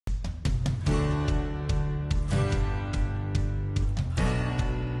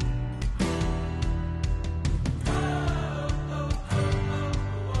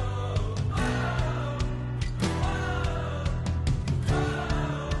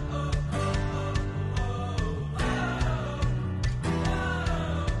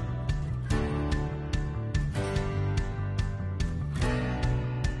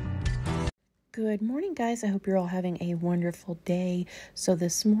Good morning, guys. I hope you're all having a wonderful day. So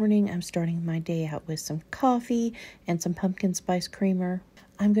this morning, I'm starting my day out with some coffee and some pumpkin spice creamer.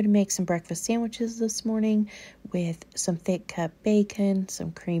 I'm going to make some breakfast sandwiches this morning with some thick cut bacon,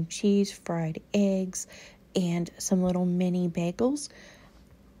 some cream cheese, fried eggs, and some little mini bagels.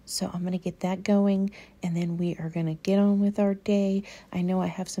 So I'm going to get that going, and then we are going to get on with our day. I know I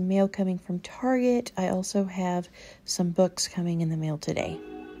have some mail coming from Target. I also have some books coming in the mail today.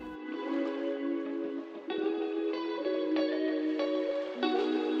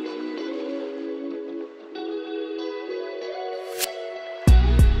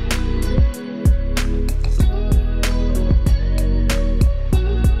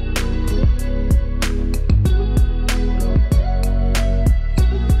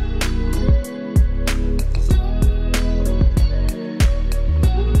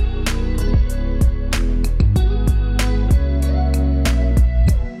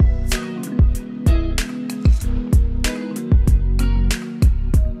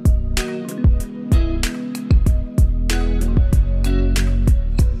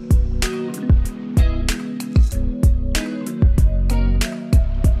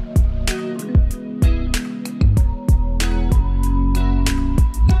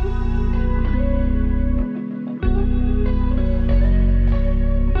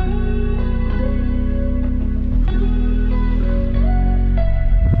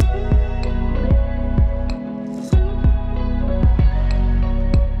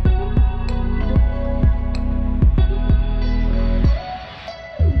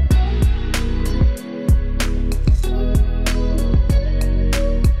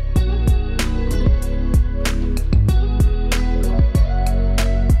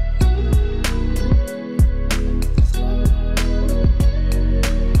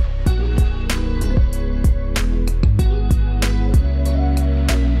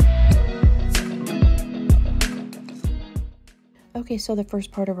 Okay, so the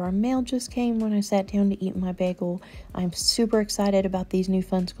first part of our mail just came when I sat down to eat my bagel. I'm super excited about these new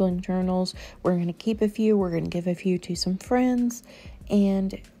Fun Schooling journals. We're going to keep a few. We're going to give a few to some friends.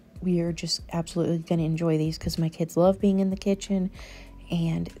 And we are just absolutely going to enjoy these because my kids love being in the kitchen.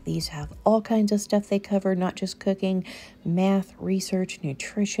 And these have all kinds of stuff they cover, not just cooking, math, research,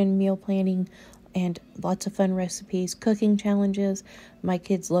 nutrition, meal planning, and lots of fun recipes, cooking challenges. My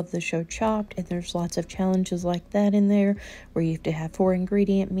kids love the show Chopped, and there's lots of challenges like that in there where you have to have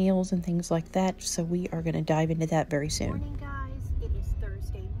 4-ingredient meals and things like that. So we are going to dive into that very soon. Morning, guys. It is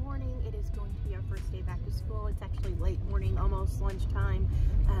Thursday morning. It is going to be our first day back to school. It's actually late morning, almost lunchtime.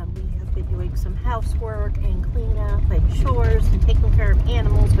 We have been doing some housework and cleanup and chores and taking care of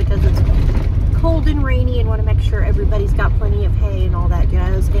animals because it's cold and rainy and want to make sure everybody's got plenty of hay and all that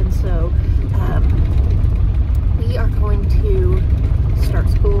jazz. And so we are going to start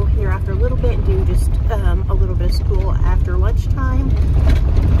school here after a little bit and do just a little bit of school after lunchtime.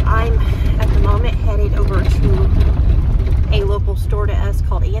 I'm at the moment headed over to a local store to us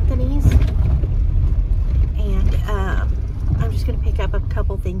called Anthony's, and I'm just going to pick up a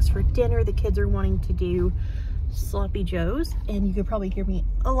couple things for dinner. The kids are wanting to do sloppy joes, and you can probably hear me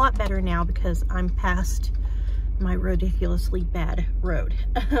a lot better now because I'm past my ridiculously bad road.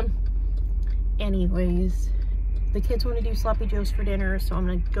 Anyways, the kids want to do sloppy joes for dinner, so I'm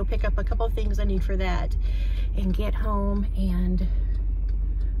going to go pick up a couple of things I need for that and get home. And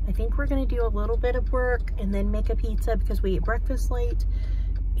I think we're going to do a little bit of work and then make a pizza because we ate breakfast late,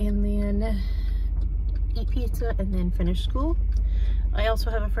 and then eat pizza and then finish school. I also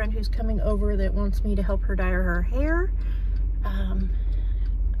have a friend who's coming over that wants me to help her dye her hair.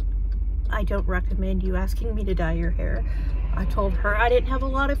 I don't recommend you asking me to dye your hair. I told her I didn't have a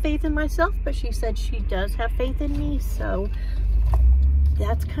lot of faith in myself, but she said she does have faith in me, so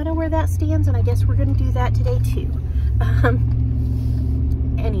that's kind of where that stands, and I guess we're going to do that today too.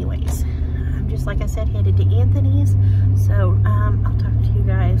 Anyways, I'm just, like I said, headed to Anthony's, so I'll talk to you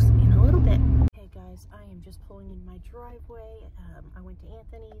guys in a little bit. Hey guys, I am just pulling in my driveway. I went to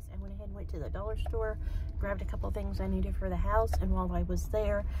Anthony's. I went ahead and went to the dollar store, grabbed a couple of things I needed for the house, and while I was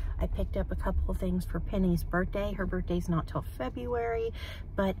there, I picked up a couple of things for Penny's birthday. Her birthday's not till February,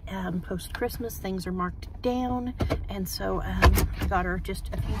 but post-Christmas things are marked down, and so I got her just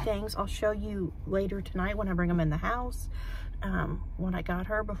a few things. I'll show you later tonight when I bring them in the house, what I got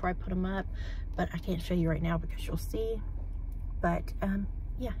her before I put them up, but I can't show you right now because you'll see. But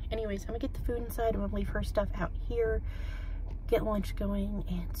yeah, anyways, I'm gonna get the food inside. I'm gonna leave her stuff out here, get lunch going,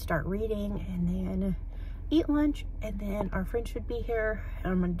 and start reading, and then eat lunch, and then our friend should be here,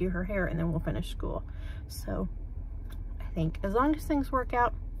 and I'm gonna do her hair, and then we'll finish school. So I think as long as things work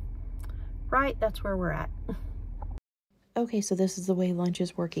out right, that's where we're at. Okay, so this is the way lunch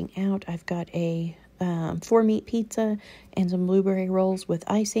is working out. I've got a 4-meat pizza and some blueberry rolls with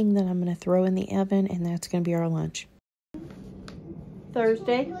icing that I'm going to throw in the oven, and that's going to be our lunch.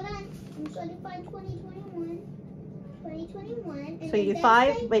 Thursday. Hold on. I'm going to find 2021. 2021. So you do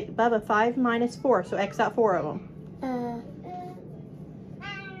 5, wait, Bubba, 5 minus 4, so X out 4 of them.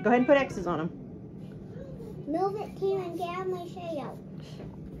 Go ahead and put X's on them. Move it here and get out my shadow.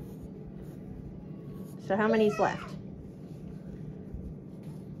 So how many's left?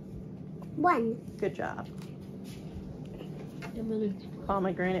 1. Good job.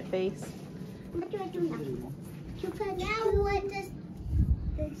 Pomegranate face. What do I do now? Now what does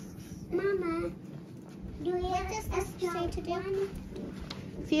this, Mama? Do we have this say to do?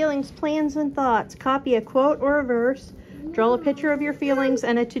 Feelings, plans, and thoughts. Copy a quote or a verse. Draw a picture of your feelings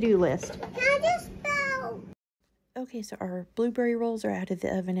and a to-do list. Can I just spell? Okay, so our blueberry rolls are out of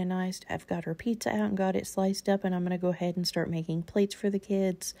the oven and iced. I've got our pizza out and got it sliced up, and I'm going to go ahead and start making plates for the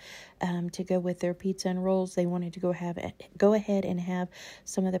kids to go with their pizza and rolls. They wanted to go ahead and have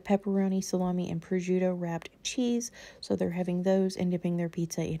some of the pepperoni, salami, and prosciutto wrapped cheese, so they're having those and dipping their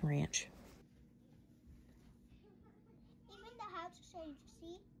pizza in ranch. Even the house change,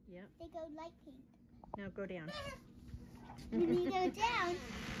 see? Yep. They go light pink. Now go down. When you go down,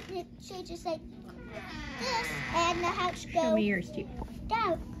 it changes like this, and the house goes Show me yours too.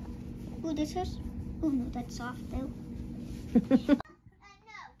 down. Oh, this is? Oh no, that's soft though.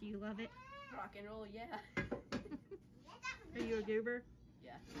 Do you love it? Rock and roll, yeah. Are you a goober?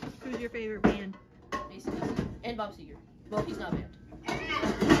 Yeah. Who's your favorite band? AC/DC. And Bob Seger. Well, he's not banned.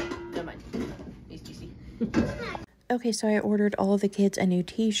 Never mind. AC/DC. Okay, so I ordered all of the kids a new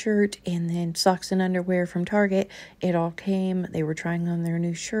t-shirt and then socks and underwear from Target. It all came. They were trying on their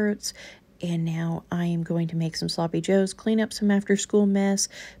new shirts. And now I am going to make some sloppy joes, clean up some after-school mess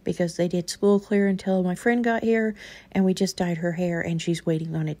because they did school clear until my friend got here. And we just dyed her hair and she's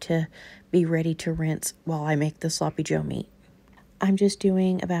waiting on it to be ready to rinse while I make the sloppy joe meat. I'm just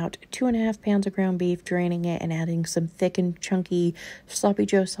doing about 2.5 pounds of ground beef, draining it, and adding some thick and chunky sloppy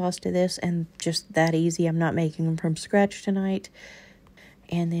joe sauce to this, and just that easy. I'm not making them from scratch tonight.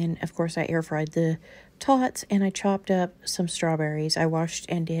 And then, of course, I air fried the tots, and I chopped up some strawberries. I washed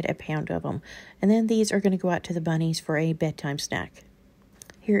and did a pound of them. And then these are going to go out to the bunnies for a bedtime snack.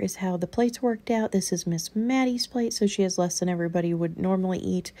 Here is how the plates worked out. This is Miss Maddie's plate, so she has less than everybody would normally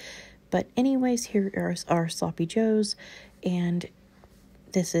eat. But anyways, here are our sloppy joes, and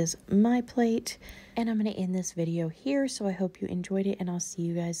this is my plate. And I'm going to end this video here, so I hope you enjoyed it, and I'll see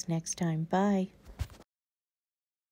you guys next time. Bye.